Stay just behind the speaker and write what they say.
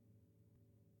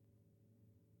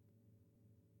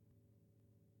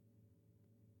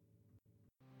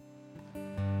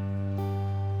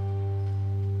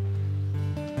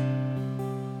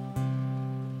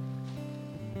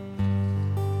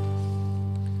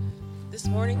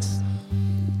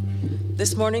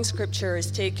This morning's scripture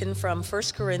is taken from 1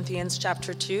 Corinthians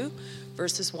chapter 2,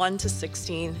 verses 1 to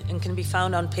 16, and can be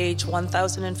found on page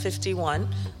 1051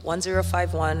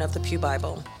 of the Pew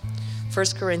Bible. 1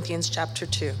 Corinthians chapter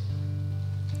 2.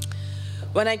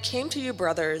 When I came to you,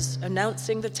 brothers,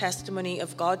 announcing the testimony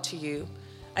of God to you,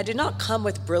 I did not come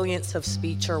with brilliance of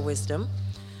speech or wisdom,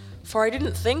 for I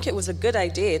didn't think it was a good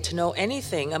idea to know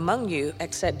anything among you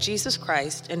except Jesus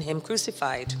Christ and Him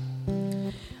crucified.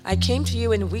 I came to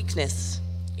you in weakness,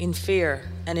 in fear,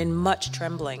 and in much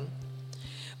trembling.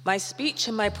 My speech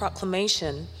and my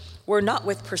proclamation were not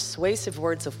with persuasive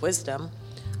words of wisdom,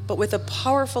 but with a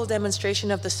powerful demonstration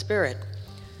of the Spirit,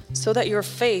 so that your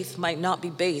faith might not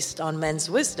be based on men's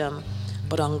wisdom,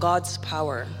 but on God's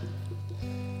power.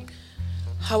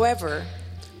 However,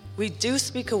 we do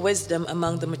speak a wisdom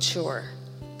among the mature,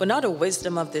 but not a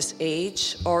wisdom of this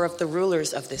age or of the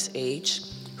rulers of this age,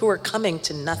 who are coming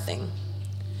to nothing.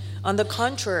 On the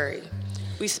contrary,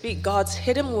 we speak God's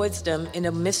hidden wisdom in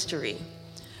a mystery,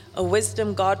 a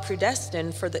wisdom God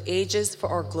predestined for the ages for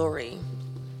our glory.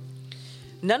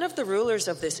 None of the rulers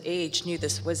of this age knew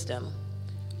this wisdom,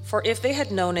 for if they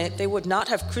had known it, they would not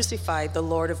have crucified the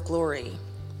Lord of glory.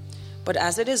 But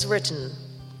as it is written,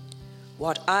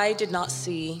 what eye did not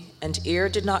see and ear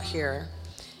did not hear,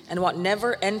 and what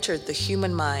never entered the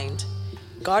human mind,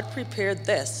 God prepared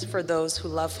this for those who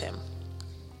love Him.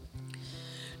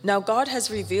 Now God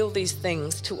has revealed these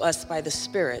things to us by the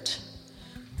Spirit,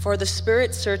 for the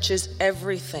Spirit searches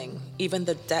everything, even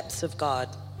the depths of God.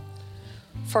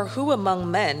 For who among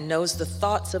men knows the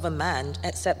thoughts of a man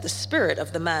except the spirit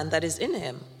of the man that is in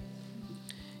him?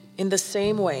 In the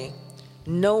same way,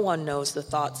 no one knows the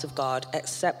thoughts of God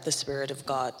except the Spirit of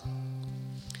God.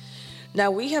 Now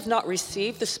we have not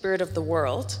received the spirit of the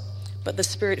world, but the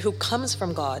Spirit who comes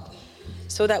from God,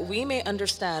 so that we may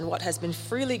understand what has been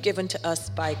freely given to us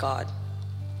by God.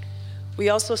 We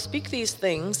also speak these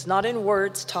things not in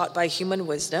words taught by human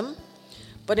wisdom,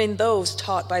 but in those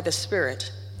taught by the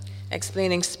Spirit,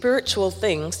 explaining spiritual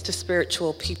things to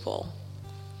spiritual people.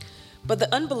 But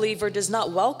the unbeliever does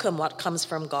not welcome what comes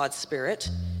from God's Spirit,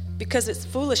 because it's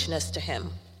foolishness to him.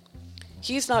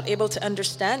 He is not able to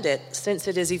understand it, since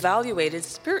it is evaluated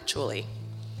spiritually.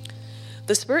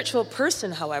 The spiritual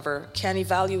person, however, can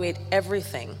evaluate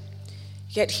everything,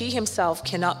 yet he himself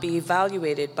cannot be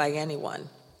evaluated by anyone.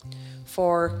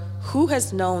 For who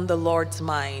has known the Lord's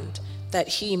mind that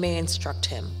he may instruct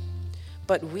him?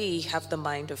 But we have the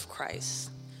mind of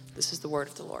Christ. This is the word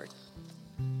of the Lord.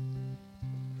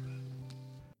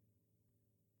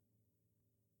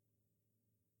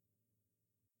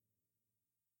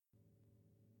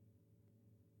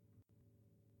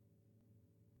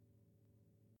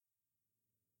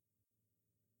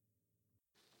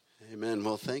 Amen.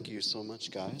 Well, thank you so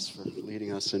much, guys, for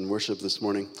leading us in worship this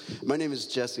morning. My name is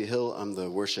Jesse Hill. I'm the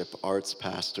worship arts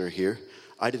pastor here.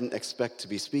 I didn't expect to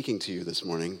be speaking to you this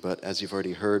morning, but as you've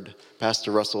already heard,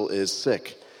 Pastor Russell is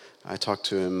sick. I talked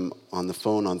to him on the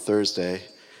phone on Thursday.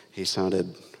 He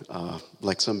sounded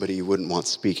like somebody you wouldn't want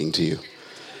speaking to you.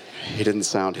 He didn't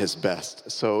sound his best.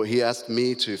 So he asked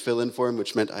me to fill in for him,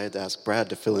 which meant I had to ask Brad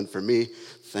to fill in for me.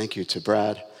 Thank you to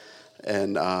Brad.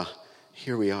 And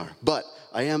here we are. But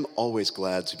I am always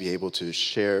glad to be able to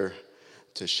share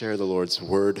the Lord's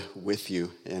word with you,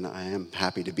 and I am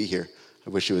happy to be here. I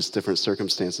wish it was different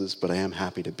circumstances, but I am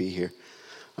happy to be here.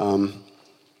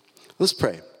 Let's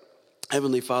pray.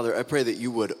 Heavenly Father, I pray that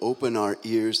you would open our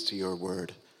ears to your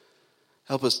word.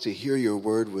 Help us to hear your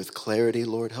word with clarity,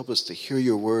 Lord. Help us to hear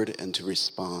your word and to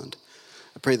respond.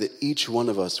 I pray that each one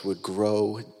of us would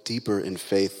grow deeper in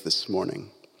faith this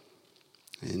morning.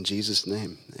 In Jesus'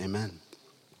 name, amen.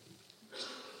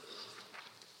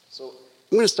 So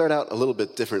I'm going to start out a little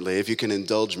bit differently, if you can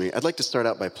indulge me. I'd like to start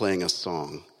out by playing a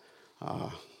song.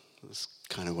 That's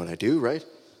kind of what I do, right?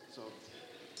 So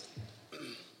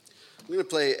I'm going to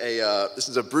play this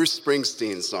is a Bruce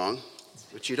Springsteen song,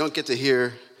 which you don't get to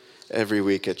hear every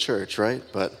week at church, right?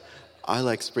 But I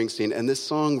like Springsteen, and this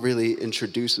song really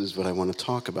introduces what I want to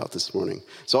talk about this morning.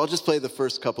 So I'll just play the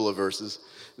first couple of verses.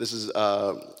 This is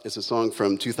it's a song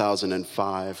from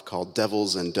 2005 called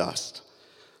Devils and Dust.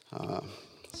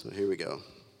 So here we go.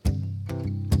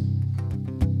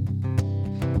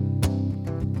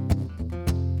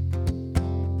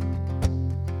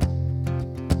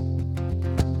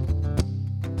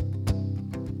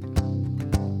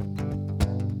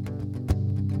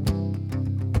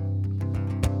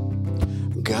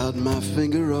 Got my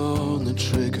finger on the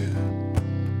trigger,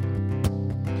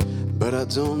 but I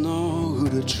don't know who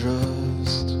to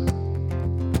trust.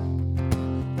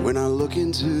 When I look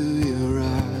into your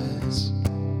eyes,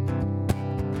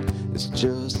 It's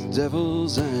just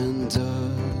devils and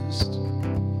dust.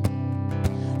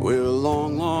 We're a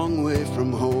long, long way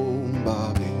from home,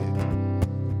 Bobby.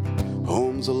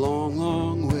 Home's a long,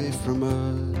 long way from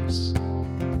us.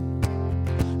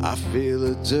 I feel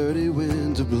a dirty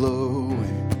wind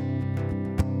blowing,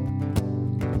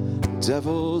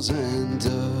 devils and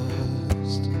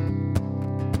dust.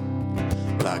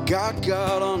 But I got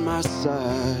God on my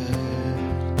side.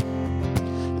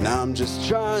 Now I'm just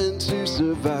trying to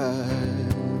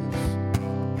survive.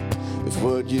 If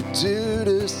what you do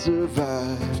to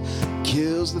survive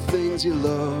kills the things you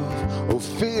love, oh,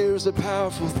 fear's a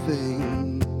powerful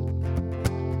thing.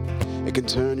 It can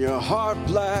turn your heart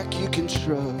black, you can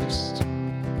trust.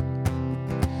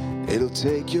 It'll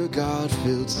take your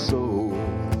God-filled soul,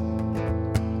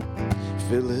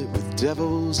 fill it with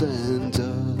devils and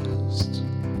dust.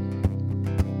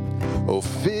 Oh,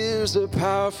 fear's a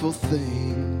powerful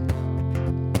thing.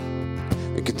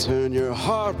 It can turn your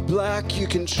heart black, you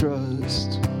can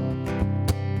trust.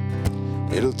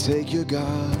 It'll take your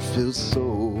God-filled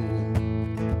soul,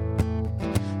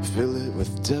 fill it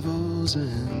with devils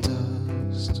and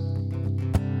dust.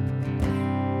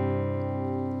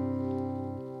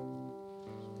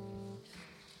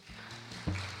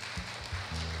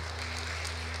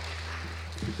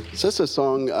 So that's a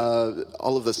song,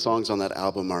 all of the songs on that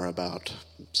album are about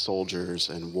soldiers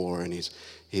and war, and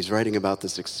he's writing about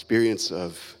this experience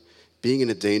of being in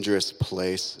a dangerous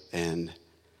place and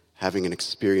having an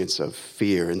experience of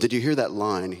fear. And did you hear that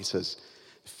line? He says,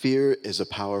 fear is a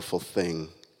powerful thing.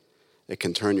 It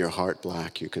can turn your heart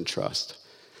black, you can trust.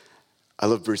 I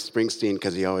love Bruce Springsteen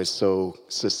because he always so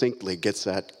succinctly gets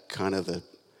at kind of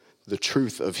the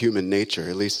truth of human nature,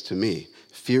 at least to me.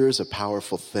 Fear is a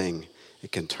powerful thing.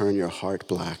 It can turn your heart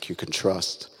black, you can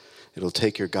trust. It'll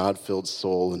take your God-filled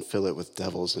soul and fill it with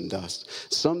devils and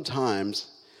dust.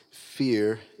 Sometimes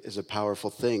fear is a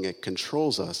powerful thing. It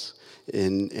controls us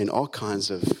in all kinds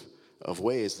of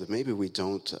ways that maybe we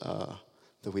don't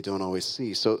always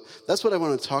see. So that's what I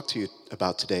want to talk to you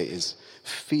about today is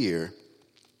fear.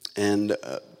 And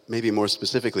maybe more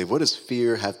specifically, what does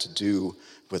fear have to do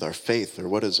with our faith? Or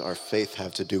what does our faith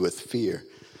have to do with fear?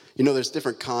 You know, there's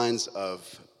different kinds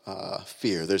of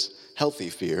fear. There's healthy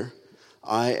fear.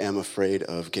 I am afraid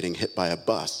of getting hit by a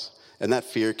bus, and that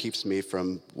fear keeps me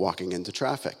from walking into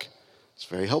traffic. It's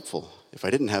very helpful. If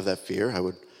I didn't have that fear, I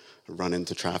would run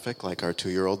into traffic like our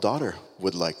 2-year-old daughter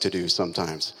would like to do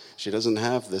sometimes. She doesn't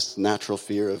have this natural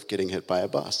fear of getting hit by a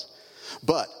bus.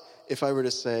 But if I were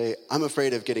to say, I'm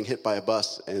afraid of getting hit by a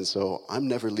bus, and so I'm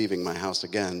never leaving my house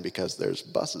again because there's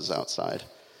buses outside,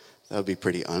 that would be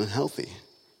pretty unhealthy.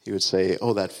 He would say,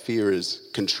 oh, that fear is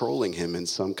controlling him in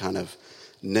some kind of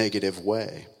negative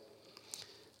way.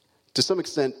 To some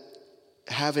extent,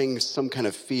 having some kind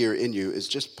of fear in you is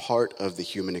just part of the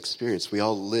human experience. We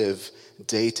all live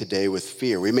day to day with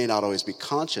fear. We may not always be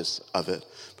conscious of it,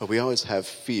 but we always have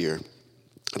fear.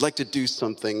 I'd like to do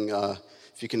something,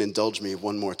 if you can indulge me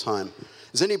one more time.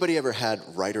 Has anybody ever had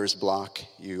writer's block?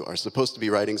 You are supposed to be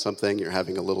writing something, you're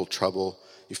having a little trouble,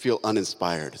 you feel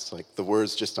uninspired. It's like the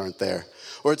words just aren't there.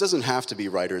 Or it doesn't have to be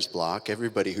writer's block.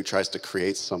 Everybody who tries to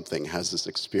create something has this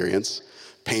experience.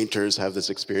 Painters have this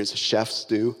experience. Chefs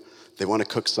do. They want to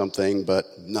cook something, but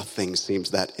nothing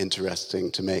seems that interesting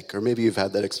to make. Or maybe you've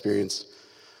had that experience.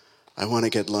 I want to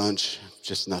get lunch,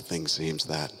 just nothing seems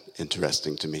that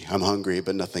interesting to me. I'm hungry,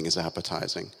 but nothing is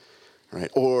appetizing.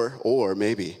 Right? Or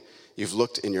maybe you've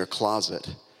looked in your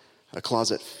closet, a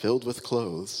closet filled with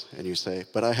clothes, and you say,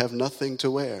 but I have nothing to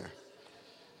wear.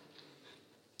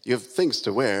 You have things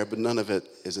to wear, but none of it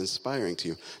is inspiring to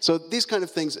you. So these kind of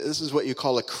things, this is what you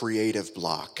call a creative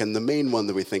block. And the main one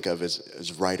that we think of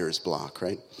is writer's block,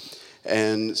 right?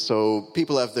 And so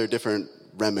people have their different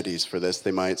remedies for this.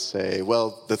 They might say,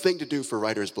 well, the thing to do for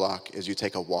writer's block is you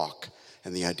take a walk,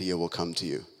 and the idea will come to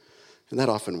you. And that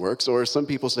often works. Or some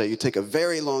people say you take a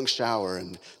very long shower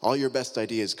and all your best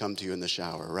ideas come to you in the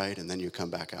shower, right? And then you come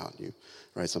back out and you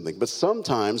write something. But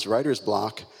sometimes writer's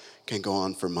block can go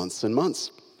on for months and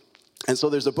months. And so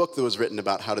there's a book that was written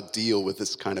about how to deal with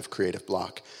this kind of creative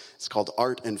block. It's called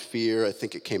Art and Fear. I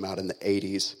think it came out in the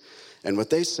 80s. And what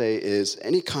they say is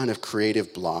any kind of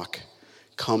creative block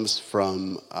comes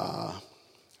from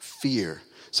fear.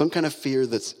 Some kind of fear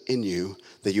that's in you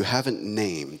that you haven't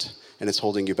named, and it's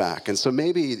holding you back. And so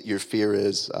maybe your fear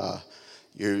is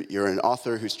you're an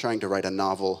author who's trying to write a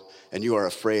novel, and you are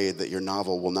afraid that your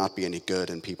novel will not be any good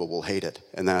and people will hate it,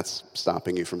 and that's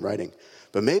stopping you from writing.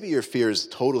 But maybe your fear is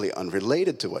totally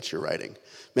unrelated to what you're writing.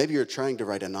 Maybe you're trying to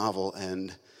write a novel,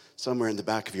 and somewhere in the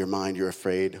back of your mind you're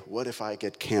afraid, what if I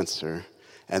get cancer?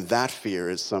 And that fear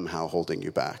is somehow holding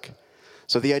you back.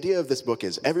 So the idea of this book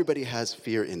is everybody has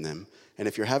fear in them, and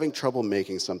if you're having trouble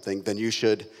making something, then you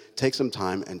should take some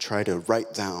time and try to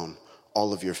write down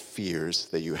all of your fears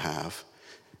that you have,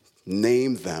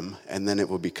 name them, and then it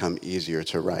will become easier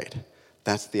to write.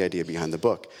 That's the idea behind the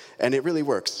book, and it really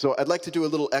works. So I'd like to do a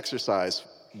little exercise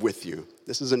with you.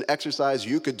 This is an exercise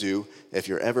you could do if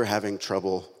you're ever having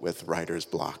trouble with writer's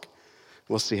block.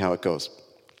 We'll see how it goes.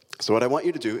 So what I want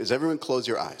you to do is everyone close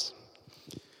your eyes.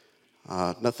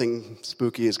 Nothing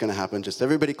spooky is going to happen. Just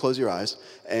everybody close your eyes.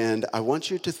 And I want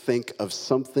you to think of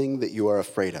something that you are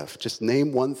afraid of. Just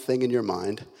name one thing in your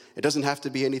mind. It doesn't have to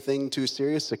be anything too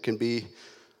serious. It can be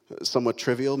somewhat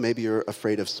trivial. Maybe you're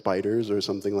afraid of spiders or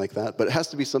something like that. But it has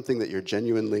to be something that you're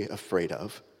genuinely afraid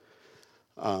of.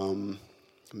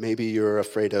 Maybe you're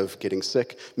afraid of getting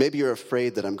sick. Maybe you're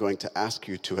afraid that I'm going to ask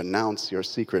you to announce your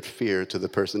secret fear to the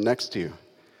person next to you.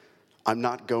 I'm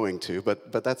not going to,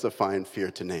 but that's a fine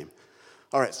fear to name.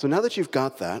 All right, so now that you've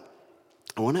got that,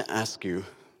 I want to ask you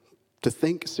to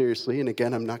think seriously, and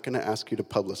again, I'm not going to ask you to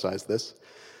publicize this.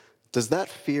 Does that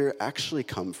fear actually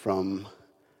come from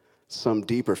some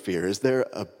deeper fear? Is there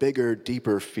a bigger,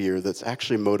 deeper fear that's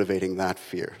actually motivating that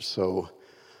fear? So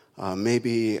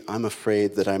maybe I'm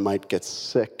afraid that I might get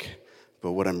sick,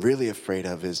 but what I'm really afraid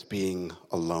of is being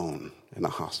alone in a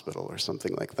hospital or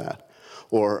something like that.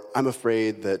 Or I'm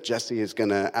afraid that Jesse is going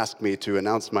to ask me to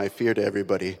announce my fear to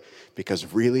everybody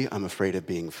because really I'm afraid of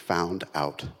being found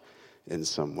out in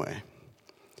some way.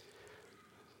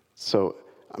 So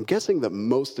I'm guessing that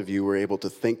most of you were able to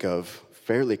think of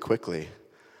fairly quickly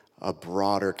a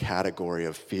broader category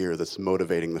of fear that's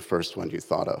motivating the first one you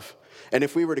thought of. And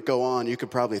if we were to go on, you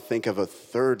could probably think of a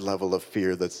third level of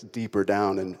fear that's deeper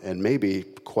down and maybe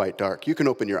quite dark. You can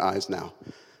open your eyes now.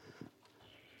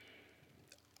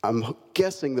 I'm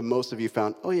guessing that most of you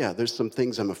found, oh yeah, there's some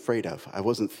things I'm afraid of. I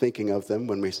wasn't thinking of them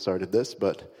when we started this,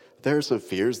 but there are some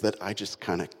fears that I just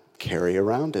kind of carry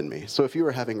around in me. So if you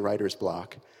were having writer's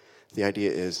block, the idea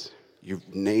is you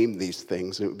name these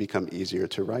things and it would become easier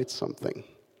to write something.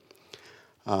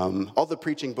 All the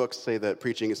preaching books say that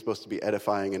preaching is supposed to be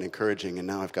edifying and encouraging, and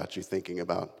now I've got you thinking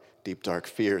about deep, dark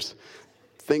fears.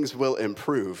 Things will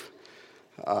improve.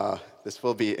 This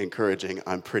will be encouraging,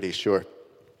 I'm pretty sure.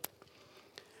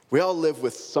 We all live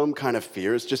with some kind of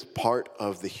fear. It's just part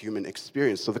of the human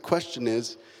experience. So the question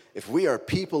is, if we are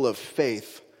people of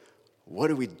faith, what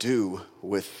do we do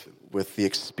with the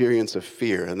experience of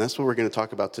fear? And that's what we're going to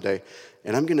talk about today.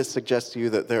 And I'm going to suggest to you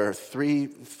that there are three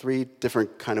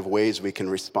different kind of ways we can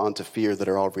respond to fear that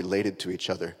are all related to each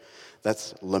other.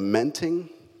 That's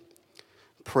lamenting,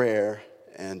 prayer,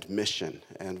 and mission.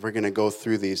 And we're going to go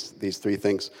through these three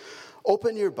things.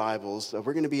 Open your Bibles.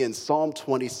 We're going to be in Psalm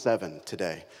 27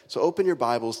 today. So open your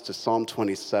Bibles to Psalm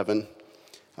 27.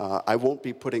 I won't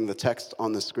be putting the text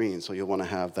on the screen, so you'll want to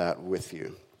have that with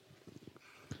you.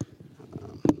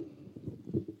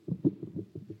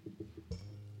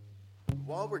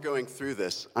 While we're going through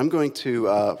this, we're going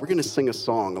to sing a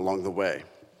song along the way.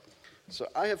 So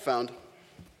I have found,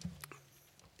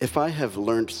 if I have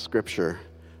learned Scripture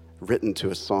written to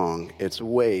a song, it's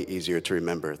way easier to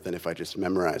remember than if I just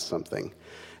memorize something.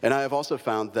 And I have also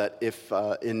found that if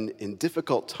in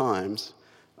difficult times,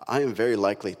 I am very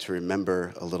likely to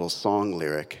remember a little song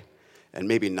lyric and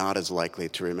maybe not as likely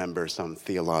to remember some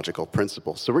theological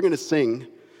principle. So we're going to sing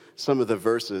some of the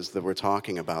verses that we're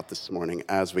talking about this morning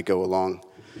as we go along.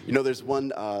 You know, there's one,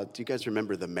 do you guys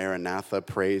remember the Maranatha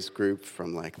praise group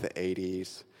from like the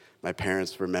 80s? My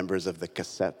parents were members of the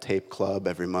cassette tape club.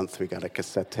 Every month we got a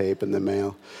cassette tape in the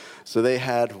mail. So they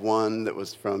had one that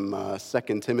was from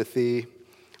 2 Timothy.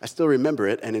 I still remember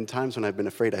it, and in times when I've been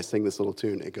afraid, I sing this little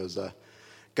tune. It goes,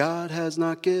 God has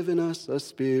not given us a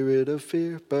spirit of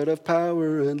fear, but of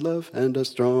power and love and a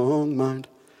strong mind.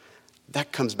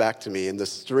 That comes back to me in the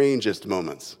strangest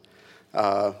moments.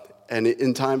 And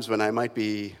in times when I might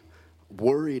be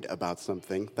worried about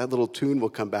something, that little tune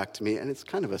will come back to me, and it's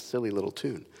kind of a silly little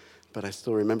tune, but I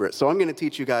still remember it. So I'm going to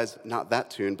teach you guys not that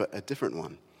tune, but a different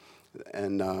one.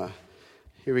 And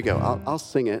here we go. I'll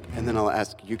sing it, and then I'll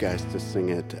ask you guys to sing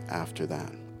it after that.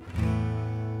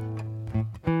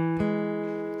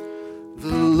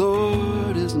 The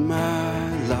Lord is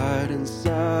my light and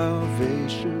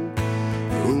salvation.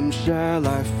 Whom shall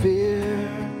I fear?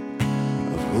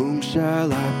 Of whom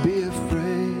shall I be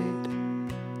afraid?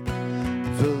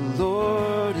 The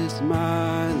Lord is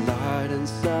my light and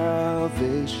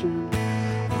salvation.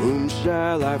 Whom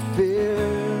shall I fear?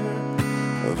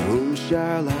 Of whom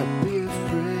shall I be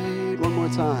afraid? One more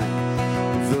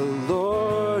time. The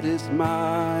Lord is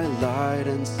my light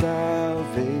and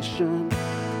salvation.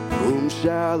 Whom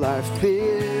shall I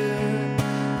fear?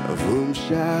 Of whom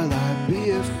shall I be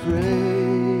be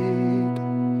afraid.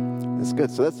 That's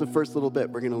good. So that's the first little bit.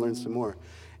 We're going to learn some more.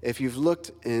 If you've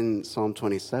looked in Psalm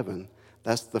 27,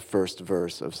 that's the first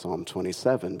verse of Psalm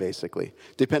 27, basically,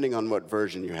 depending on what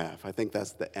version you have. I think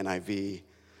that's the NIV.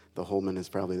 The Holman is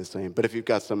probably the same. But if you've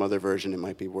got some other version, it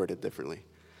might be worded differently.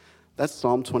 That's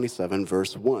Psalm 27,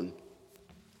 verse 1.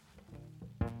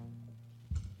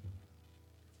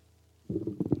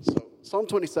 So Psalm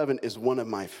 27 is one of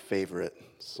my favorite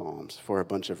psalms for a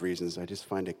bunch of reasons. I just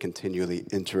find it continually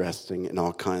interesting in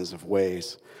all kinds of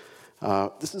ways.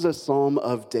 This is a psalm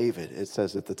of David, it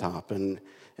says at the top.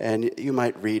 And you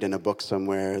might read in a book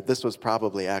somewhere, this was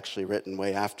probably actually written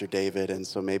way after David, and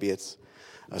so maybe it's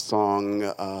a song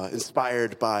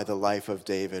inspired by the life of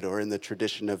David or in the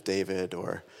tradition of David,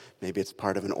 or maybe it's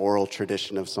part of an oral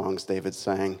tradition of songs David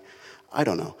sang. I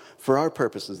don't know. For our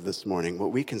purposes this morning,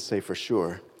 what we can say for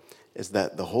sure is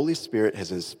that the Holy Spirit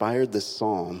has inspired this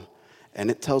psalm, and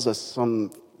it tells us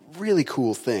some really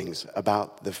cool things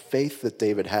about the faith that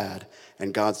David had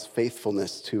and God's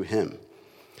faithfulness to him.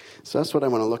 So that's what I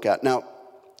want to look at. Now,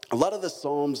 a lot of the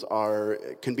Psalms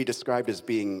can be described as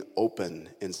being open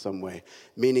in some way,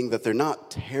 meaning that they're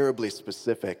not terribly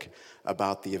specific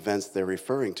about the events they're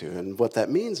referring to. And what that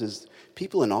means is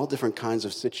people in all different kinds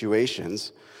of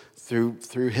situations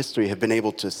through history have been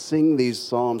able to sing these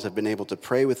Psalms, have been able to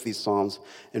pray with these Psalms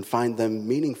and find them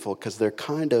meaningful because they're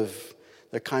kind of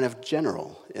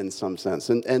general in some sense.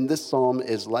 And this Psalm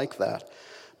is like that.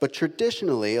 But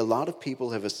traditionally, a lot of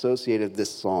people have associated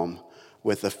this Psalm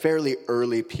with a fairly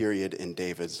early period in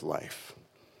David's life,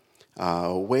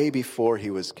 way before he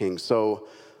was king. So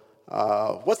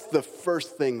what's the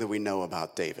first thing that we know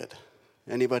about David?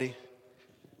 Anybody?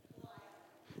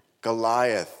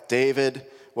 Goliath. David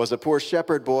was a poor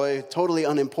shepherd boy, totally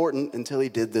unimportant until he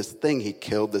did this thing. He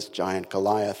killed this giant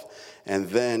Goliath, and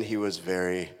then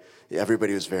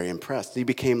everybody was very impressed. He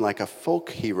became like a folk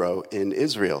hero in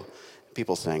Israel.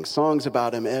 People sang songs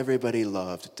about him. Everybody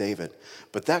loved David.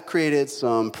 But that created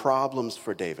some problems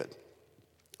for David,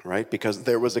 right? Because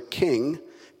there was a king,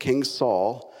 King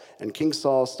Saul, and King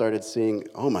Saul started seeing,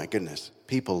 oh my goodness,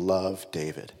 people love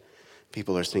David.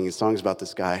 People are singing songs about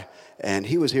this guy. And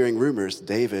he was hearing rumors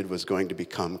David was going to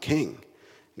become king.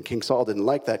 And King Saul didn't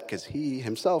like that because he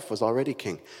himself was already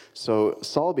king. So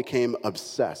Saul became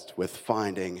obsessed with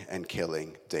finding and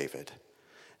killing David.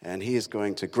 And he is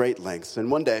going to great lengths.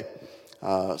 And one day,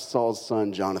 Saul's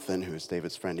son, Jonathan, who is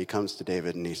David's friend, he comes to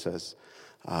David and he says,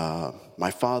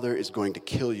 my father is going to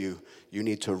kill you. You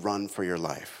need to run for your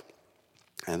life.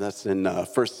 And that's in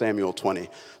 1 Samuel 20.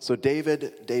 So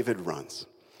David runs.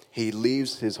 He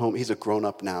leaves his home. He's a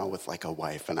grown-up now with like a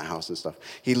wife and a house and stuff.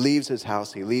 He leaves his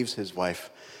house. He leaves his wife.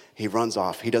 He runs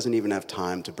off. He doesn't even have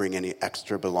time to bring any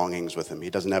extra belongings with him. He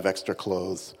doesn't have extra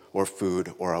clothes or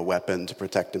food or a weapon to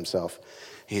protect himself.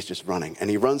 He's just running. And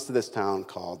he runs to this town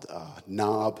called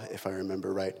Nob, if I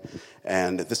remember right.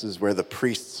 And this is where the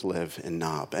priests live in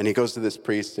Nob. And he goes to this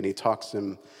priest and he talks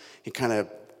him. He kind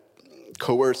of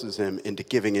coerces him into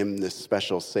giving him this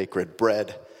special sacred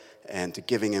bread and to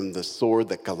giving him the sword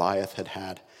that Goliath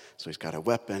had. So he's got a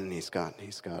weapon, he's got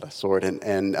a sword,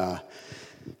 and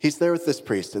he's there with this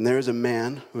priest. And there is a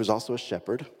man who is also a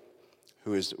shepherd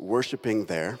who is worshiping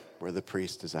there where the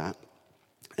priest is at.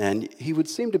 And he would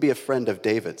seem to be a friend of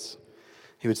David's.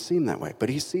 He would seem that way. But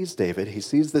he sees David, he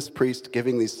sees this priest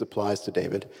giving these supplies to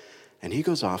David, and he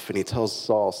goes off and he tells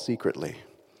Saul secretly,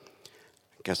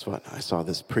 guess what? I saw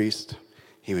this priest.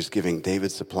 He was giving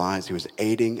David supplies. He was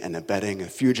aiding and abetting a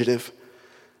fugitive.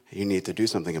 You need to do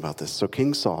something about this. So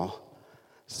King Saul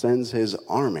sends his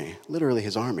army, literally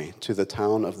his army, to the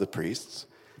town of the priests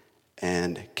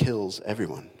and kills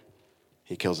everyone.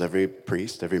 He kills every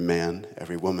priest, every man,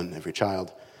 every woman, every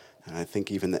child, and I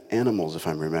think even the animals, if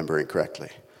I'm remembering correctly.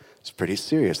 It's pretty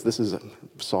serious.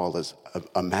 Saul is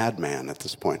a madman at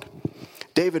this point.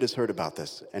 David has heard about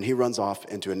this, and he runs off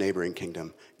into a neighboring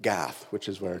kingdom, Gath, which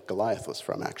is where Goliath was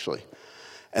from, actually.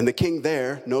 And the king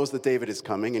there knows that David is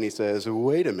coming, and he says,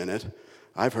 wait a minute,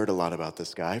 I've heard a lot about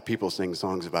this guy. People sing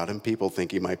songs about him. People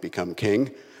think he might become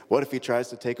king. What if he tries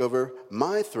to take over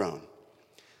my throne?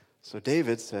 So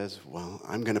David says, well,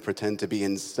 I'm going to pretend to be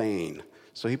insane.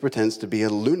 So he pretends to be a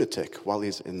lunatic while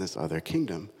he's in this other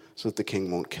kingdom so that the king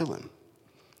won't kill him.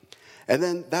 And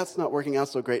then that's not working out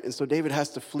so great. And so David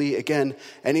has to flee again,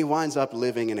 and he winds up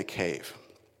living in a cave.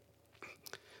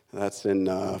 That's in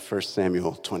 1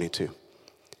 Samuel 22.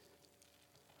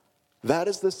 That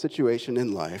is the situation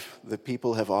in life that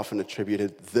people have often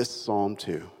attributed this psalm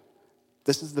to.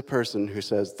 This is the person who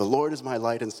says, the Lord is my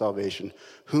light and salvation.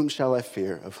 Whom shall I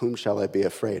fear? Of whom shall I be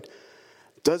afraid?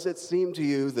 Does it seem to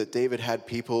you that David had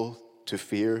people to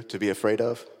fear, to be afraid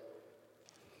of?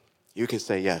 You can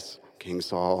say, yes, King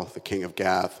Saul, the king of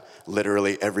Gath,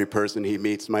 literally every person he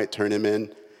meets might turn him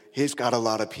in. He's got a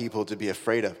lot of people to be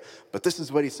afraid of. But this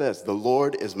is what he says: the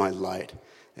Lord is my light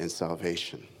and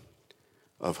salvation.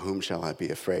 Of whom shall I be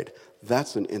afraid?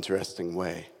 That's an interesting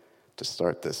way to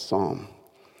start this psalm,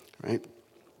 right?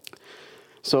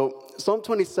 So Psalm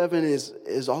 27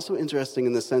 is also interesting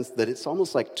in the sense that it's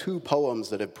almost like two poems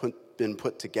that have been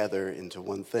put together into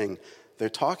one thing. They're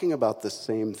talking about the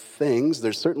same things.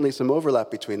 There's certainly some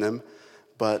overlap between them,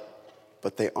 but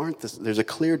they aren't this. There's a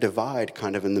clear divide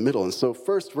kind of in the middle. And so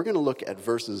first, we're going to look at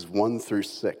verses 1 through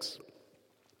 6.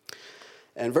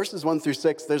 And verses 1 through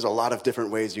 6, there's a lot of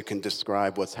different ways you can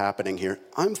describe what's happening here.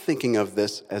 I'm thinking of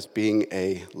this as being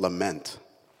a lament,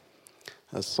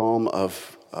 a psalm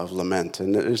of lament.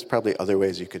 And there's probably other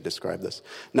ways you could describe this.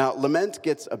 Now, lament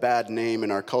gets a bad name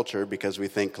in our culture because we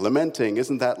think lamenting,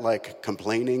 isn't that like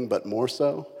complaining, but more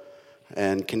so?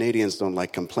 And Canadians don't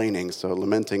like complaining, so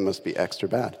lamenting must be extra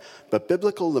bad. But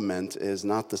biblical lament is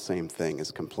not the same thing as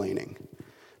complaining.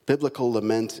 Biblical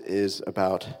lament is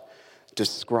about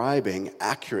describing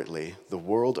accurately the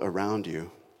world around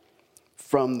you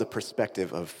from the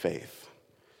perspective of faith.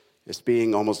 It's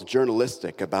being almost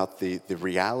journalistic about the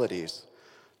realities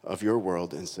of your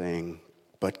world and saying,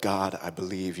 but God, I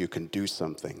believe you can do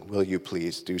something. Will you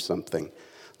please do something?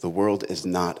 The world is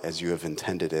not as you have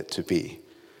intended it to be.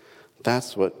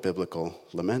 That's what biblical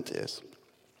lament is.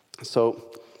 So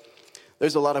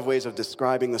there's a lot of ways of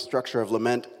describing the structure of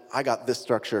lament. I got this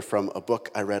structure from a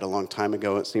book I read a long time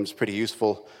ago. It seems pretty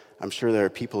useful. I'm sure there are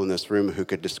people in this room who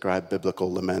could describe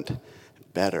biblical lament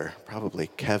better. Probably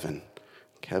Kevin.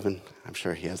 Kevin, I'm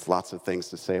sure he has lots of things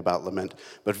to say about lament.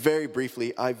 But very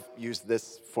briefly, I've used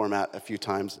this format a few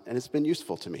times, and it's been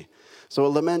useful to me. So a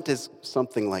lament is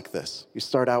something like this. You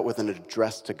start out with an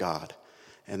address to God,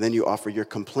 and then you offer your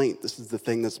complaint. This is the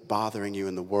thing that's bothering you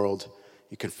in the world.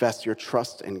 You confess your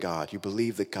trust in God. You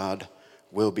believe that God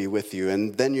will be with you.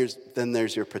 And then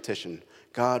there's your petition.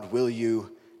 God, will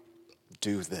you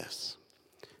do this?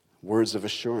 Words of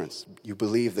assurance. You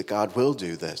believe that God will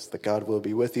do this, that God will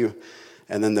be with you.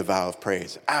 And then the vow of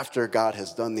praise. After God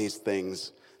has done these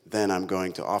things, then I'm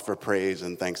going to offer praise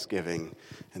and thanksgiving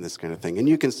and this kind of thing. And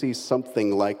you can see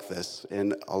something like this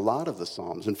in a lot of the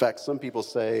Psalms. In fact, some people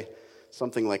say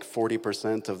something like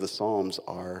 40% of the Psalms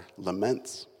are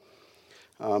laments.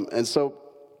 And so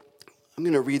I'm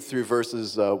going to read through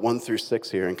verses 1 through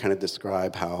 6 here and kind of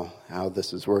describe how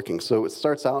this is working. So it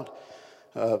starts out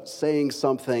saying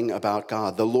something about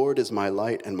God. The Lord is my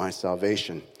light and my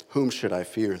salvation. Whom should I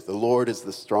fear? The Lord is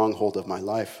the stronghold of my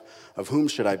life. Of whom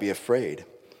should I be afraid?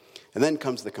 And then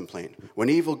comes the complaint. When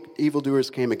evildoers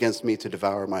came against me to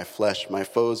devour my flesh, my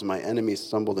foes, my enemies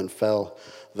stumbled and fell.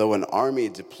 Though an army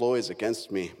deploys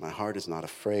against me, my heart is not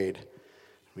afraid.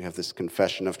 We have this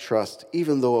confession of trust.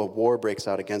 Even though a war breaks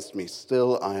out against me,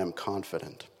 still I am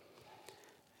confident.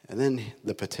 And then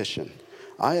the petition.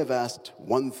 I have asked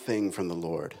one thing from the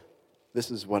Lord. This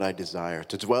is what I desire,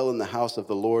 to dwell in the house of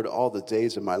the Lord all the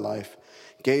days of my life,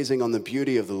 gazing on the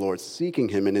beauty of the Lord, seeking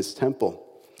him in his temple.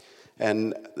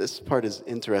 And this part is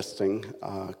interesting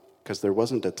because there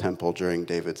wasn't a temple during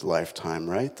David's lifetime,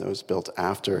 right? That was built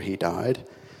after he died.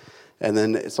 And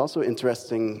then it's also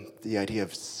interesting, the idea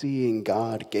of seeing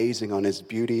God, gazing on his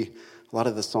beauty. A lot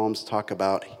of the Psalms talk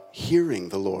about hearing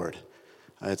the Lord.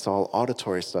 It's all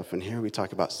auditory stuff. And here we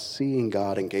talk about seeing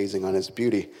God and gazing on his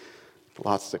beauty.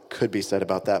 Lots that could be said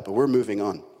about that, but we're moving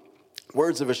on.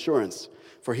 Words of assurance.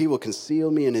 For he will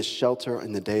conceal me in his shelter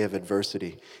in the day of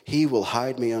adversity. He will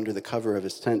hide me under the cover of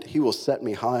his tent. He will set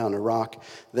me high on a rock.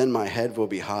 Then my head will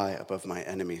be high above my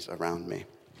enemies around me.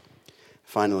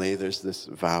 Finally, there's this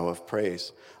vow of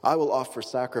praise. I will offer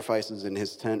sacrifices in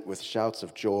his tent with shouts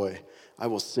of joy. I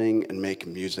will sing and make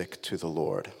music to the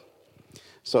Lord.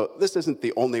 So this isn't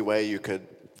the only way you could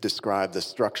describe the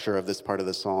structure of this part of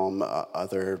the psalm.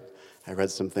 I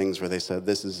read some things where they said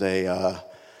this is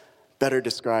better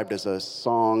described as a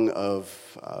song of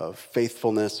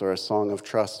faithfulness or a song of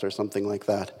trust or something like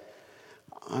that.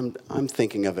 I'm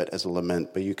thinking of it as a lament,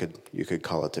 but you could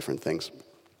call it different things.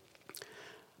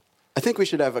 I think we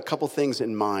should have a couple things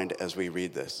in mind as we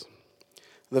read this.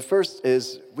 The first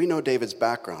is we know David's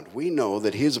background. We know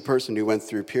that he is a person who went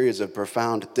through periods of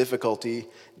profound difficulty,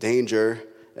 danger,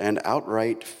 and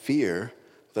outright fear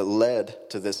that led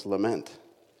to this lament.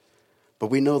 But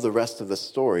we know the rest of the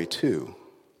story too.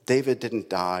 David didn't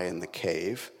die in the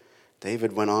cave.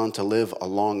 David went on to live a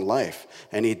long life,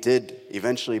 and he did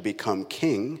eventually become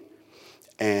king,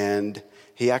 and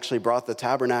he actually brought the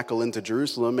tabernacle into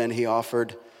Jerusalem, and he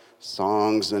offered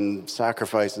songs and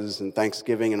sacrifices and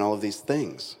thanksgiving and all of these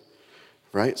things,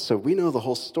 right? So we know the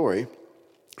whole story.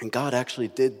 And God actually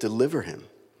did deliver him.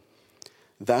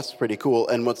 That's pretty cool.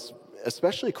 And what's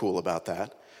especially cool about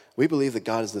that, we believe that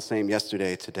God is the same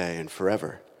yesterday, today, and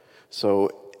forever.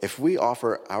 So if we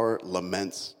offer our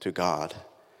laments to God,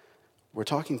 we're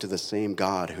talking to the same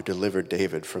God who delivered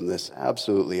David from this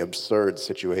absolutely absurd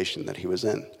situation that he was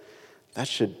in. That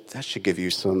should give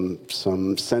you some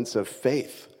sense of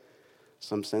faith,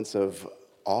 some sense of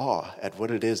awe at what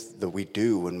it is that we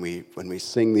do when we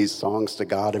sing these songs to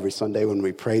God every Sunday, when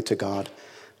we pray to God.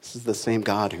 This is the same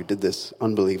God who did this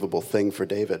unbelievable thing for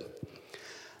David.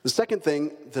 The second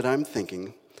thing that I'm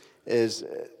thinking is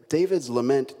David's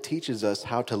lament teaches us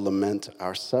how to lament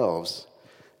ourselves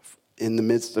in the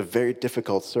midst of very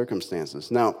difficult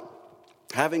circumstances. Now,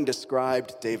 having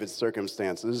described David's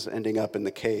circumstances ending up in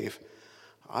the cave,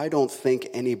 I don't think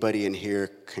anybody in here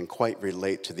can quite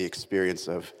relate to the experience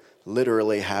of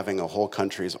literally having a whole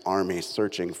country's army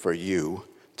searching for you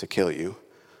to kill you.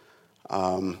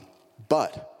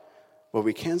 But what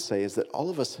we can say is that all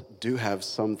of us do have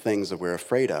some things that we're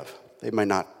afraid of. They might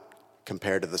not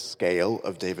compare to the scale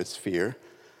of David's fear,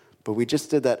 but we just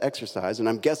did that exercise, and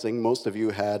I'm guessing most of you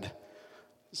had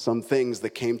some things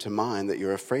that came to mind that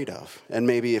you're afraid of. And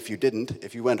maybe if you didn't,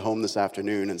 if you went home this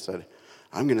afternoon and said,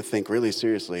 I'm going to think really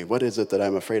seriously, what is it that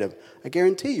I'm afraid of? I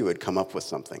guarantee you would come up with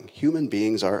something. Human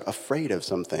beings are afraid of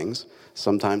some things.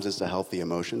 Sometimes it's a healthy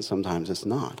emotion, sometimes it's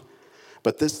not.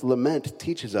 But this lament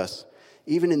teaches us,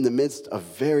 even in the midst of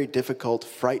very difficult,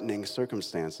 frightening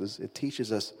circumstances, it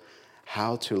teaches us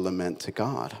how to lament to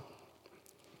God.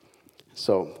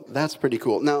 So that's pretty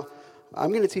cool. Now, I'm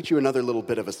going to teach you another little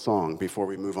bit of a song before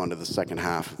we move on to the second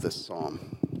half of this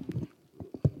psalm.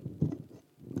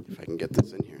 If I can get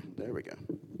this in here. There we go.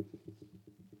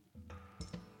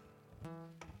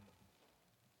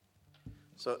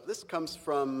 So this comes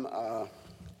from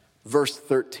verse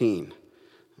 13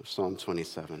 of Psalm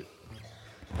 27.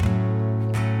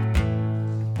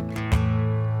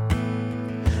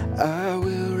 I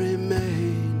will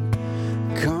remain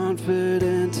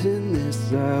confident in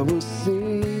this. I will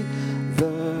see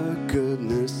the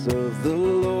goodness of the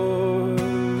Lord.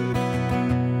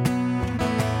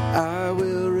 I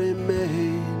will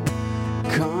remain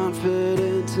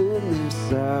confident in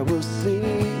this. I will see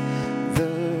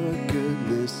the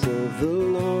goodness of the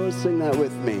Lord. Sing that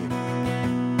with me.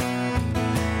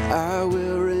 I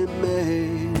will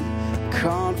remain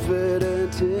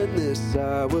confident in this.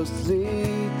 I will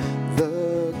see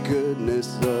the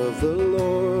goodness of the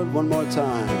Lord. One more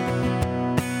time.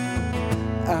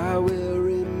 I will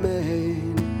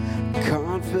remain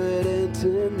confident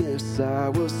in this. I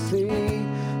will see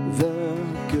the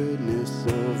goodness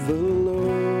of the Lord.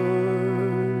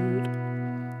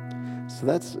 So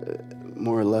that's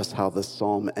more or less how the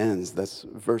psalm ends. That's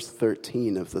verse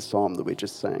 13 of the psalm that we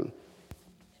just sang.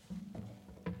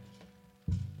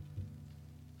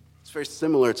 It's very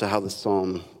similar to how the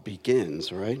psalm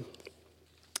begins, right?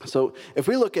 So if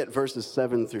we look at verses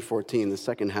 7 through 14, the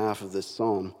second half of this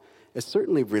psalm, it's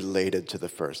certainly related to the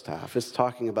first half. It's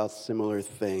talking about similar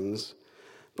things,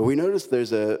 but we notice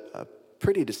there's a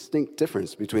pretty distinct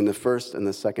difference between the first and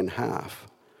the second half.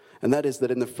 And that is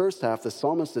that in the first half, the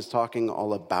psalmist is talking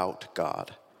all about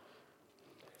God.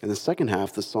 In the second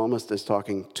half, the psalmist is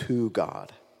talking to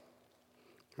God.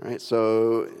 All right,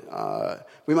 so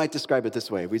we might describe it this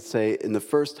way. We'd say in the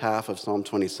first half of Psalm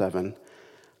 27,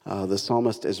 the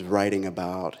psalmist is writing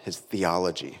about his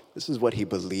theology. This is what he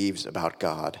believes about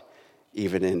God,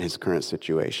 even in his current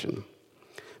situation.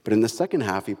 But in the second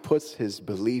half, he puts his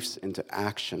beliefs into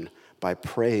action by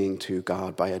praying to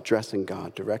God, by addressing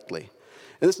God directly.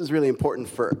 And this is really important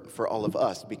for all of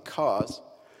us because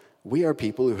we are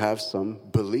people who have some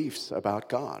beliefs about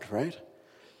God, right?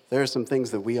 There are some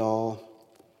things that we all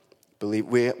believe.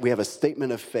 We have a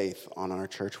statement of faith on our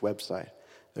church website.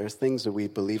 There's things that we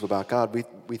believe about God.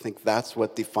 We think that's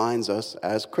what defines us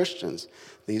as Christians,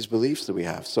 these beliefs that we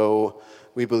have. So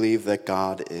we believe that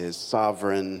God is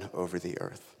sovereign over the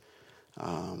earth.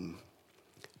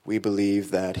 We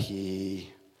believe that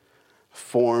he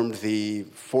formed the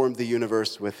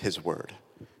universe with his word.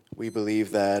 We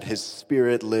believe that his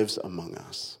spirit lives among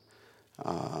us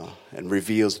and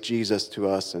reveals Jesus to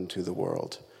us and to the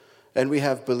world. And we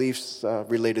have beliefs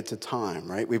related to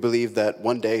time, right? We believe that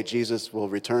one day Jesus will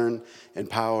return in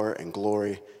power and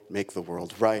glory, make the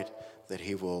world right, that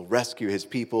he will rescue his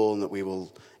people, and that we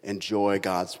will enjoy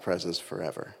God's presence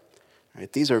forever. Right?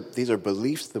 These are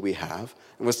beliefs that we have.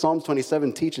 And what Psalm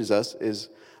 27 teaches us is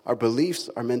our beliefs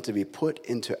are meant to be put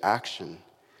into action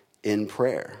in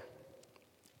prayer.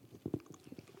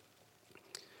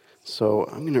 So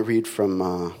I'm going to read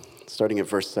from starting at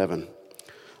verse 7.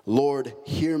 Lord,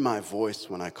 hear my voice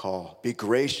when I call. Be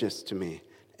gracious to me.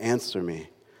 answer me.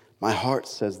 My heart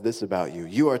says this about you.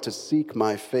 You are to seek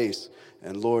my face,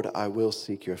 and Lord, I will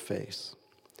seek your face.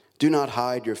 Do not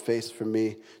hide your face from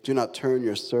me. Do not turn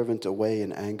your servant away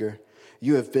in anger.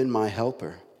 You have been my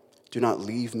helper. Do not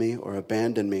leave me or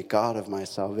abandon me, God of my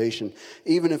salvation.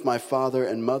 Even if my father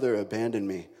and mother abandon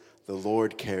me, the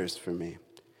Lord cares for me.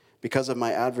 Because of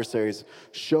my adversaries,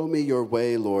 show me your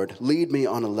way, Lord. Lead me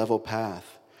on a level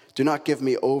path. Do not give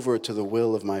me over to the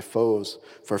will of my foes,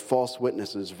 for false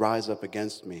witnesses rise up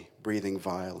against me, breathing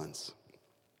violence.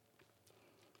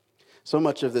 So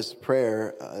much of this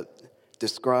prayer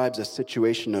describes a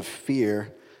situation of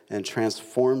fear and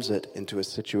transforms it into a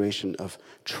situation of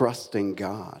trusting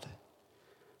God.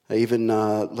 I even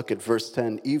look at verse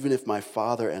 10, even if my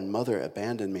father and mother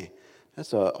abandon me.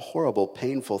 That's a horrible,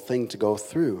 painful thing to go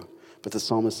through. But the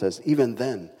psalmist says, even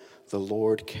then, the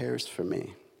Lord cares for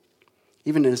me.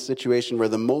 Even in a situation where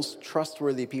the most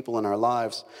trustworthy people in our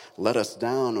lives let us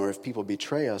down, or if people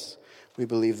betray us, we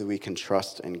believe that we can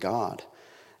trust in God.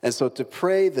 And so to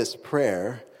pray this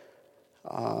prayer,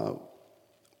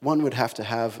 one would have to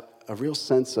have a real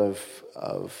sense of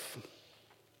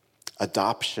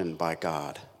adoption by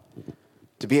God.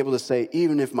 To be able to say,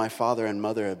 even if my father and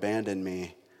mother abandon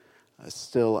me,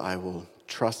 still I will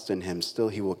trust in him, still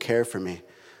he will care for me.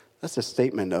 That's a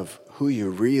statement of who you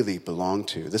really belong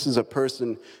to. This is a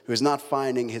person who is not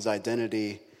finding his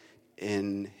identity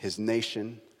in his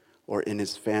nation or in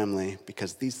his family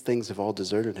because these things have all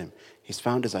deserted him. He's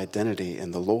found his identity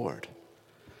in the Lord.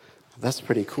 That's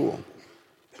pretty cool.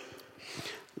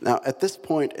 Now, at this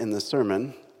point in the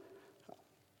sermon,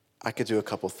 I could do a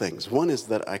couple things. One is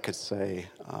that I could say,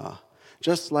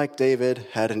 just like David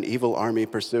had an evil army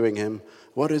pursuing him,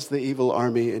 what is the evil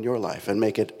army in your life? And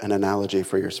make it an analogy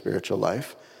for your spiritual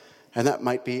life. And that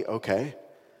might be okay.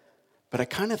 But I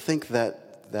kind of think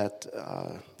that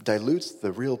dilutes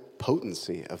the real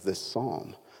potency of this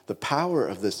psalm. The power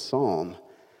of this psalm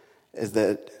is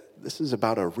that this is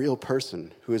about a real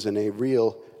person who is in a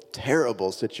real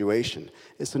terrible situation.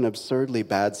 It's an absurdly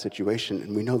bad situation,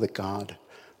 and we know that God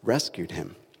rescued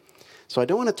him. So I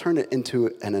don't want to turn it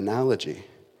into an analogy.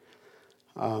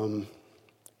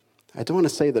 I don't want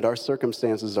to say that our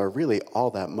circumstances are really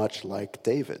all that much like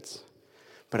David's.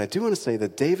 But I do want to say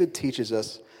that David teaches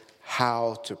us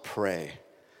how to pray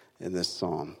in this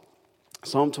psalm.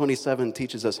 Psalm 27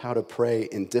 teaches us how to pray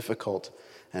in difficult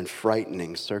and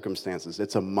frightening circumstances.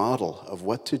 It's a model of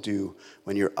what to do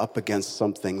when you're up against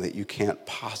something that you can't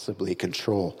possibly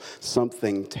control,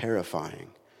 something terrifying.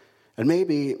 And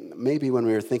maybe when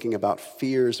we were thinking about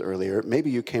fears earlier, maybe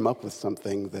you came up with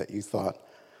something that you thought,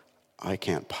 I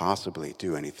can't possibly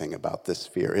do anything about this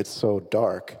fear. It's so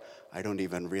dark, I don't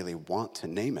even really want to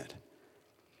name it.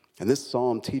 And this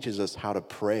psalm teaches us how to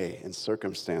pray in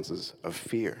circumstances of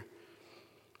fear.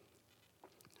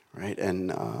 Right?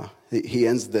 And he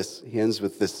ends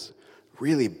with this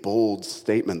really bold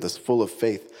statement, this full of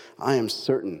faith. I am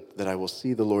certain that I will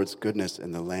see the Lord's goodness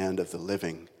in the land of the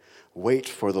living. Wait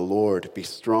for the Lord. Be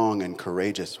strong and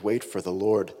courageous. Wait for the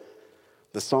Lord.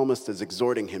 The psalmist is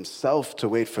exhorting himself to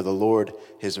wait for the Lord,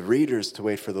 his readers to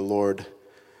wait for the Lord.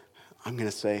 I'm going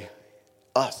to say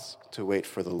us to wait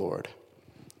for the Lord.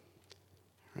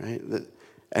 Right?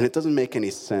 And it doesn't make any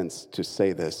sense to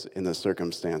say this in the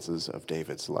circumstances of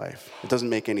David's life. It doesn't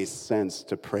make any sense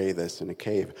to pray this in a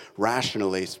cave.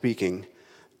 Rationally speaking,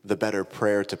 the better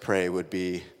prayer to pray would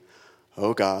be,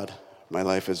 oh God, my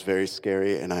life is very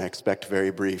scary and I expect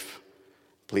very brief.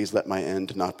 Please let my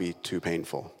end not be too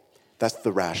painful. That's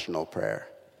the rational prayer.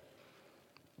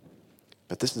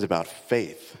 But this is about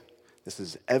faith. This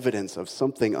is evidence of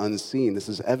something unseen. This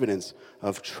is evidence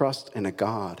of trust in a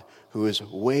God who is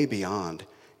way beyond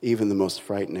even the most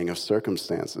frightening of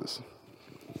circumstances.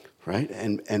 Right?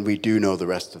 And we do know the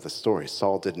rest of the story.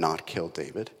 Saul did not kill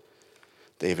David.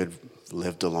 David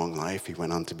lived a long life. He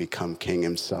went on to become king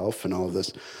himself and all of this.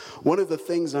 One of the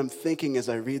things I'm thinking as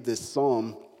I read this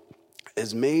psalm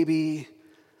is maybe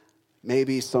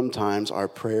sometimes our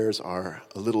prayers are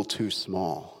a little too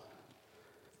small.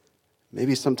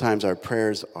 Maybe sometimes our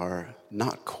prayers are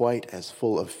not quite as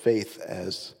full of faith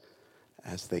as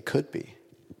they could be.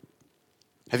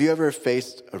 Have you ever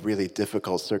faced a really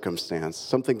difficult circumstance,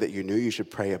 something that you knew you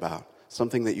should pray about,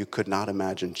 something that you could not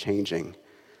imagine changing,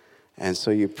 and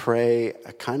so you pray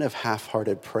a kind of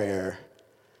half-hearted prayer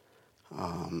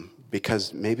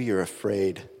because maybe you're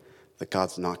afraid that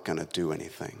God's not going to do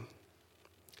anything?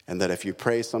 And that if you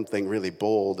pray something really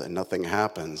bold and nothing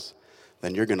happens,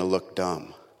 then you're going to look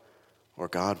dumb, or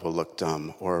God will look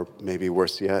dumb, or maybe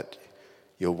worse yet,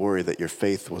 you'll worry that your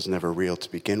faith was never real to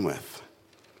begin with.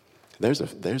 There's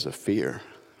a fear,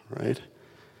 right?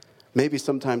 Maybe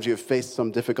sometimes you have faced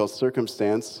some difficult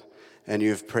circumstance and you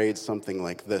have prayed something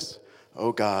like this: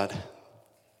 "Oh God,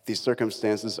 these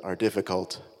circumstances are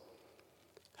difficult.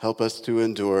 Help us to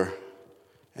endure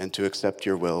and to accept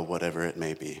your will, whatever it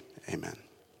may be. Amen."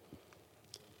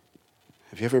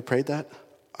 Have you ever prayed that?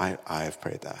 I have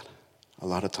prayed that a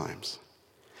lot of times.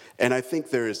 And I think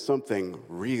there is something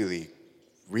really,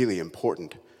 really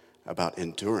important about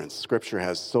endurance. Scripture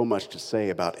has so much to say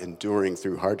about enduring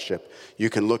through hardship. You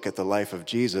can look at the life of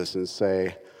Jesus and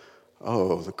say,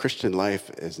 oh, the Christian life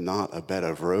is not a bed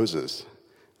of roses.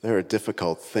 There are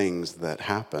difficult things that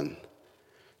happen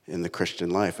in the Christian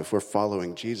life. If we're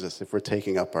following Jesus, if we're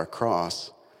taking up our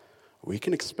cross, we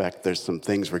can expect there's some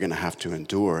things we're going to have to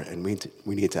endure, and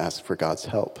we need to ask for God's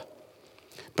help.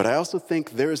 But I also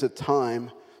think there is a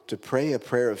time to pray a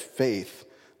prayer of faith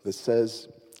that says,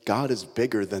 God is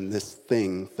bigger than this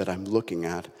thing that I'm looking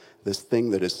at, this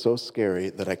thing that is so scary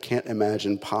that I can't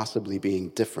imagine possibly being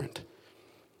different.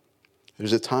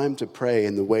 There's a time to pray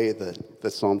in the way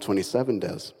that Psalm 27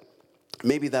 does.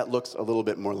 Maybe that looks a little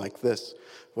bit more like this.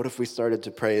 What if we started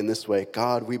to pray in this way?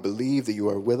 God, we believe that you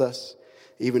are with us,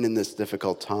 even in this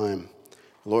difficult time.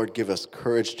 Lord, give us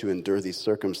courage to endure these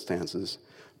circumstances,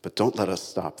 but don't let us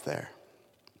stop there.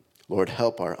 Lord,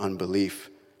 help our unbelief.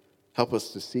 Help us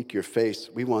to seek your face.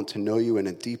 We want to know you in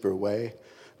a deeper way.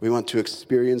 We want to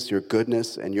experience your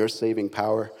goodness and your saving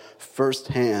power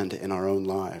firsthand in our own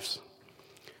lives.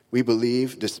 We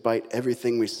believe, despite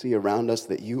everything we see around us,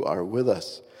 that you are with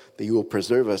us, that you will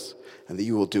preserve us, and that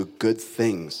you will do good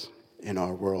things in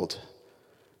our world.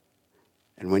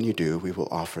 And when you do, we will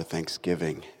offer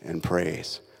thanksgiving and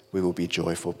praise. We will be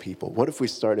joyful people. What if we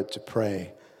started to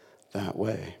pray that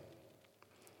way?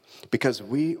 Because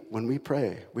when we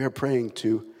pray, we are praying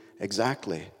to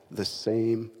exactly the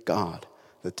same God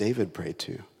that David prayed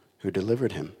to, who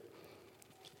delivered him.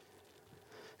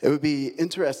 It would be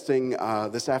interesting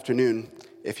this afternoon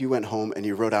if you went home and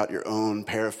you wrote out your own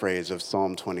paraphrase of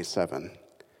Psalm 27.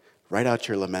 Write out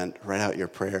your lament, write out your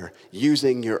prayer,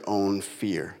 using your own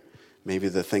fear. Maybe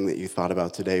the thing that you thought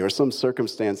about today, or some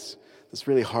circumstance that's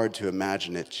really hard to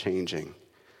imagine it changing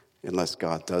unless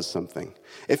God does something.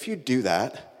 If you do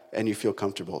that, and you feel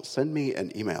comfortable, send me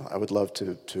an email. I would love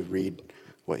to read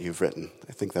what you've written.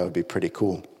 I think that would be pretty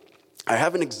cool. I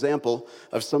have an example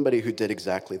of somebody who did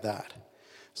exactly that.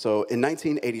 So in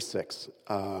 1986,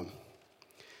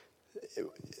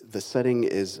 the setting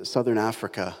is Southern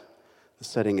Africa. The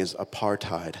setting is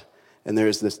apartheid. And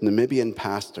there's this Namibian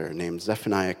pastor named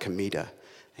Zephaniah Kamita.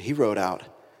 He wrote out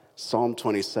Psalm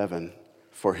 27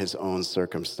 for his own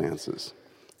circumstances.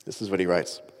 This is what he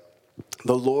writes.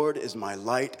 The Lord is my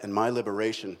light and my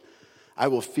liberation. I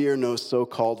will fear no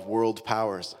so-called world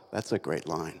powers. That's a great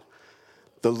line.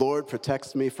 The Lord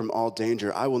protects me from all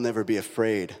danger. I will never be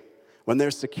afraid. When their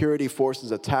security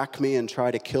forces attack me and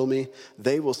try to kill me,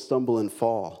 they will stumble and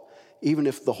fall. Even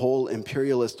if the whole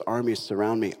imperialist army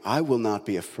surround me, I will not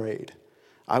be afraid.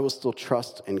 I will still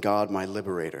trust in God, my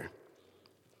liberator.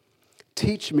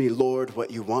 Teach me, Lord,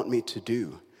 what you want me to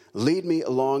do. Lead me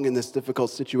along in this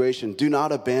difficult situation. Do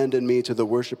not abandon me to the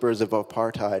worshipers of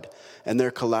apartheid and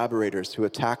their collaborators who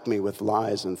attack me with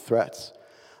lies and threats.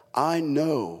 I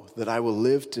know that I will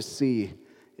live to see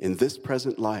in this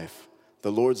present life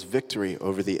the Lord's victory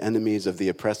over the enemies of the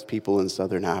oppressed people in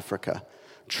Southern Africa.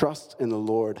 Trust in the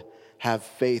Lord. Have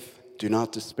faith. Do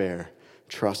not despair.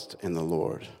 Trust in the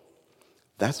Lord.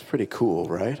 That's pretty cool,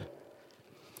 right?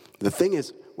 The thing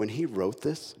is, when he wrote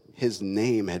this, his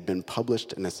name had been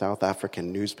published in a South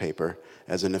African newspaper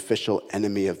as an official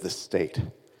enemy of the state.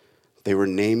 They were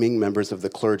naming members of the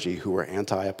clergy who were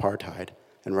anti-apartheid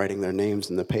and writing their names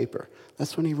in the paper.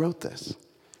 That's when he wrote this.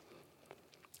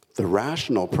 The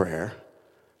rational prayer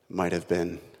might have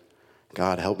been,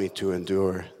 God, help me to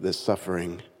endure this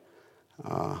suffering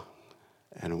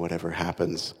and whatever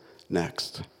happens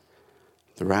next.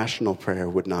 The rational prayer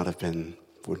would not have been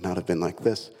like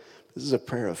this. This is a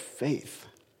prayer of faith.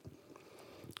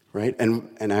 Right?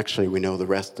 And actually, we know the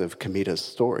rest of Kamita's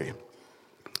story.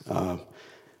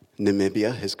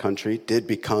 Namibia, his country, did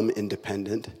become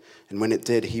independent. And when it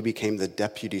did, he became the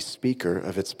deputy speaker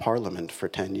of its parliament for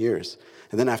 10 years.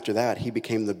 And then after that, he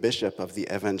became the bishop of the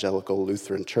Evangelical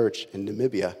Lutheran Church in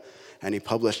Namibia. And he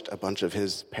published a bunch of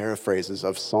his paraphrases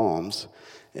of Psalms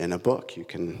in a book. You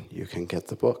can get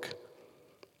the book.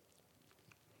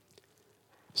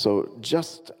 So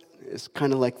it's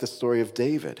kind of like the story of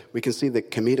David. We can see that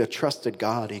Kamita trusted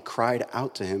God. He cried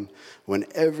out to him when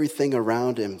everything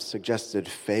around him suggested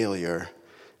failure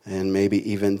and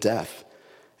maybe even death.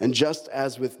 And just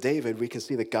as with David, we can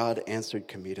see that God answered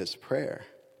Kamita's prayer.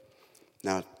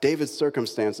 Now, David's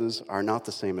circumstances are not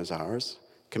the same as ours.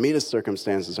 Kamita's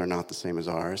circumstances are not the same as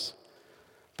ours,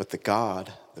 but the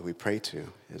God that we pray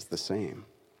to is the same.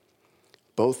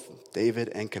 Both David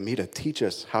and Kamita teach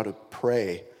us how to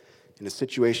pray in a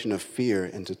situation of fear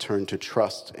and to turn to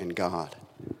trust in God.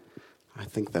 I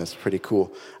think that's pretty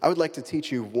cool. I would like to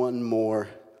teach you one more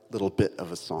little bit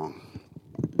of a song.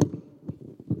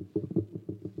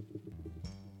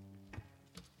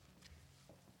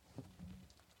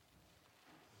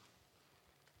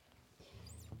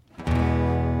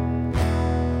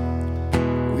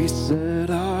 We set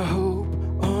our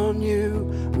hope on you.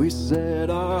 We set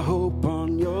our hope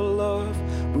on your love.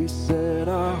 We set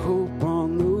our hope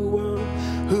on the one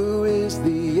who is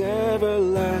the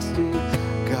everlasting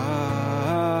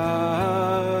God.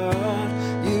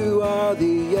 You are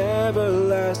the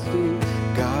everlasting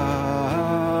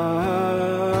God.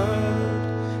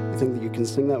 You think that you can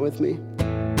sing that with me?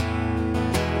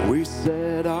 We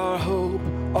set our hope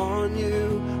on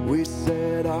you. We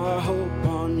set our hope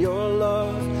on your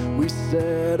love. We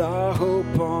set our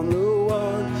hope on the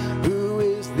one who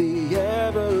is the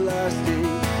everlasting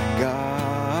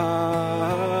God.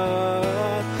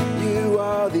 You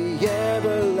are the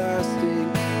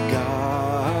everlasting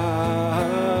God.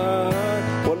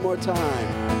 One more time.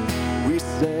 We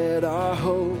set our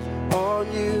hope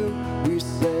on you. We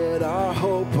set our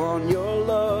hope on your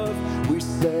love. We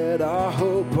set our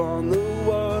hope on the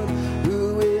one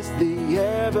who is the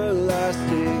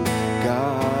everlasting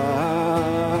God.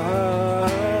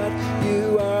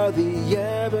 You are the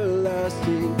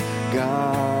everlasting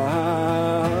God.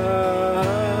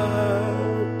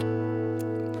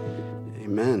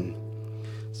 Amen.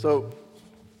 So,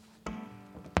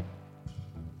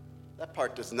 that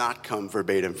part does not come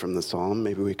verbatim from the psalm.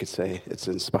 Maybe we could say it's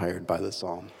inspired by the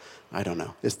psalm. I don't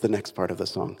know. It's the next part of the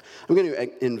song. I'm going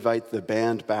to invite the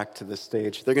band back to the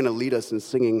stage. They're going to lead us in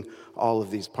singing all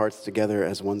of these parts together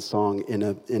as one song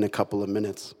in a couple of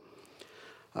minutes.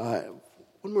 One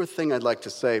more thing I'd like to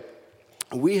say.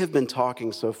 We have been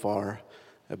talking so far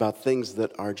about things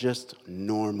that are just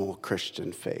normal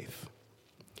Christian faith.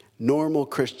 Normal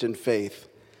Christian faith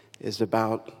is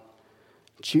about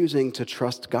choosing to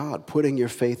trust God, putting your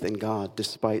faith in God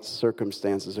despite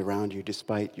circumstances around you,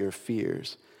 despite your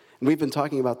fears. And we've been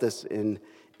talking about this in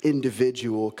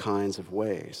individual kinds of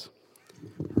ways,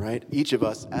 right? Each of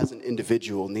us as an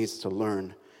individual needs to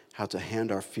learn how to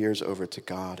hand our fears over to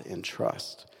God in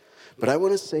trust. But I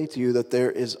want to say to you that there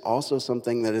is also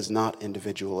something that is not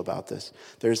individual about this.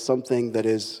 There's something that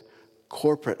is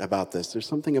corporate about this. There's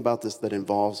something about this that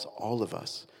involves all of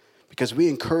us because we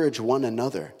encourage one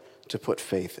another to put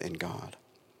faith in God,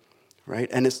 right?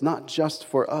 And it's not just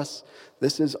for us.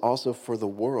 This is also for the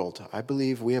world. I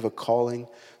believe we have a calling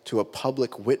to a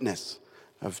public witness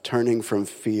of turning from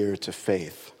fear to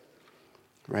faith,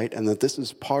 right? And that this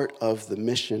is part of the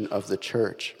mission of the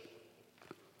church,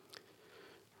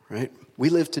 right? We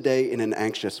live today in an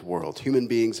anxious world. Human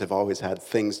beings have always had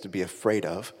things to be afraid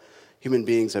of. Human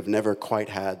beings have never quite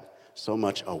had so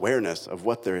much awareness of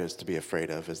what there is to be afraid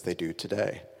of as they do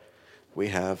today. We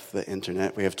have the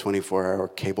internet. We have 24-hour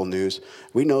cable news.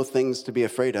 We know things to be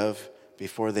afraid of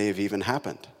before they've even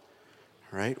happened,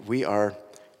 right?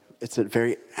 It's a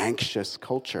very anxious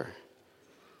culture.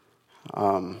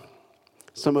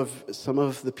 Some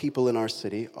of the people in our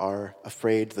city are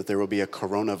afraid that there will be a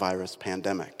coronavirus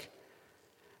pandemic.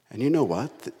 And you know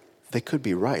what? They could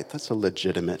be right. That's a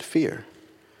legitimate fear.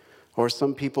 Or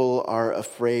some people are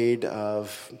afraid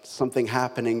of something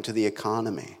happening to the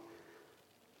economy.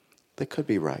 They could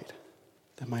be right.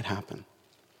 That might happen.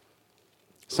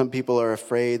 Some people are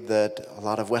afraid that a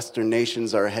lot of Western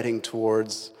nations are heading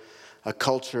towards a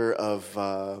culture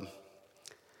of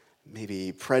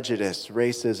maybe prejudice,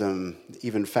 racism,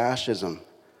 even fascism.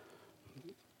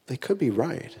 They could be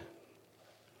right.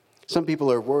 Some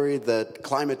people are worried that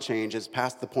climate change is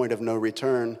past the point of no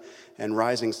return and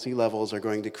rising sea levels are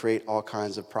going to create all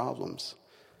kinds of problems.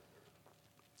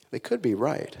 They could be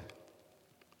right.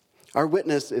 Our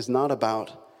witness is not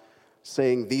about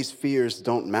saying these fears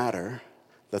don't matter,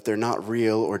 that they're not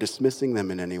real, or dismissing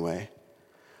them in any way.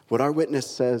 What our witness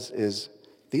says is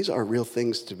these are real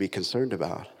things to be concerned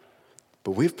about,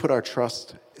 but we've put our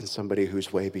trust in somebody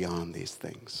who's way beyond these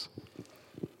things.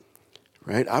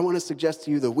 Right? I want to suggest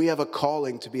to you that we have a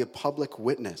calling to be a public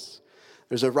witness.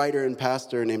 There's a writer and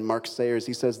pastor named Mark Sayers.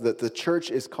 He says that the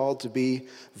church is called to be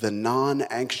the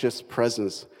non-anxious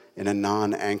presence in a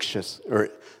non-anxious, or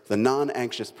the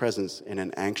non-anxious presence in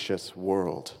an anxious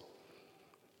world.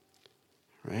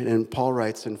 Right? And Paul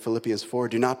writes in Philippians 4,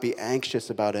 do not be anxious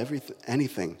about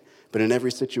anything, but in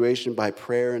every situation by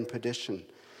prayer and petition,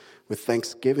 With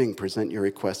thanksgiving, present your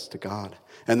requests to God.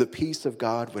 And the peace of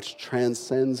God, which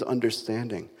transcends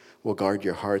understanding, will guard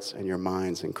your hearts and your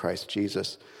minds in Christ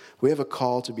Jesus. We have a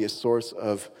call to be a source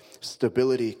of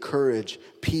stability, courage,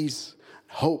 peace,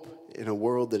 hope in a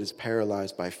world that is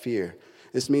paralyzed by fear.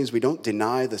 This means we don't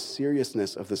deny the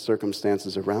seriousness of the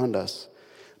circumstances around us,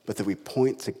 but that we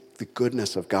point to the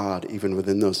goodness of God even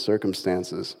within those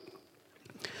circumstances.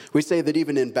 We say that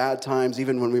even in bad times,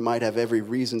 even when we might have every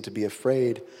reason to be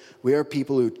afraid, we are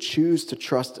people who choose to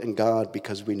trust in God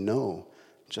because we know,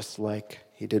 just like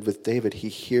he did with David, he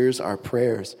hears our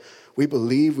prayers. We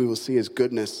believe we will see his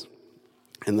goodness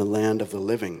in the land of the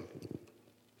living.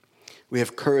 We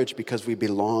have courage because we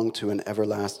belong to an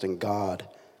everlasting God,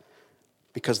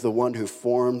 because the one who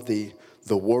formed the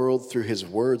world through his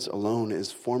words alone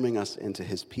is forming us into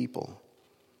his people.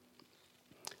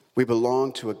 We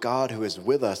belong to a God who is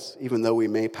with us, even though we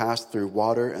may pass through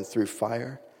water and through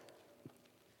fire.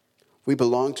 We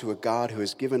belong to a God who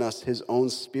has given us his own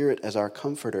spirit as our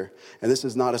comforter. And this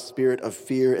is not a spirit of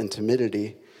fear and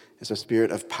timidity. It's a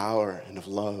spirit of power and of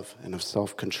love and of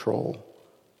self-control.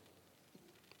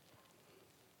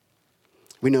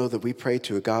 We know that we pray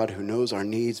to a God who knows our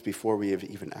needs before we have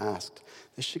even asked.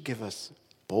 This should give us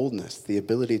boldness, the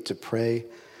ability to pray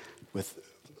with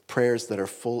prayers that are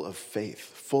full of faith,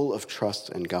 full of trust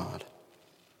in God.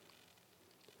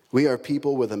 We are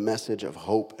people with a message of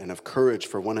hope and of courage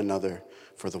for one another,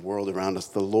 for the world around us.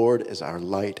 The Lord is our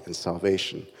light and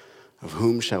salvation. Of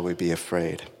whom shall we be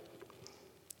afraid?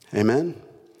 Amen?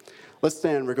 Let's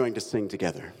stand. We're going to sing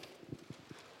together.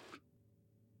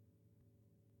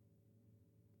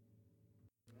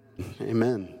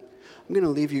 Amen. I'm going to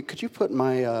leave you. Could you put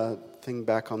my thing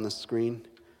back on the screen?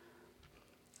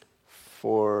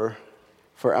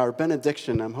 For our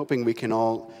benediction, I'm hoping we can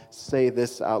all say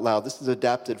this out loud. This is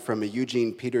adapted from a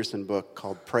Eugene Peterson book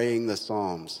called Praying the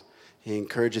Psalms. He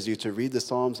encourages you to read the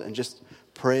Psalms and just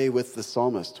pray with the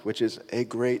psalmist, which is a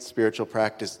great spiritual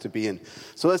practice to be in.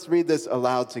 So let's read this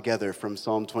aloud together from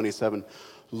Psalm 27.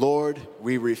 Lord,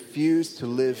 we refuse to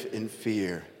live in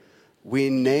fear. We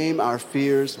name our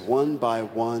fears one by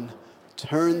one,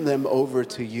 turn them over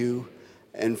to you,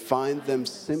 and find them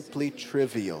simply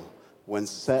trivial when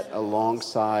set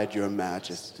alongside your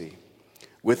majesty.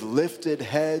 With lifted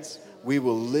heads, we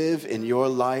will live in your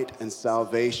light and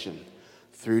salvation.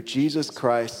 Through Jesus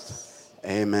Christ,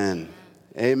 amen.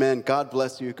 Amen. God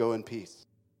bless you. Go in peace.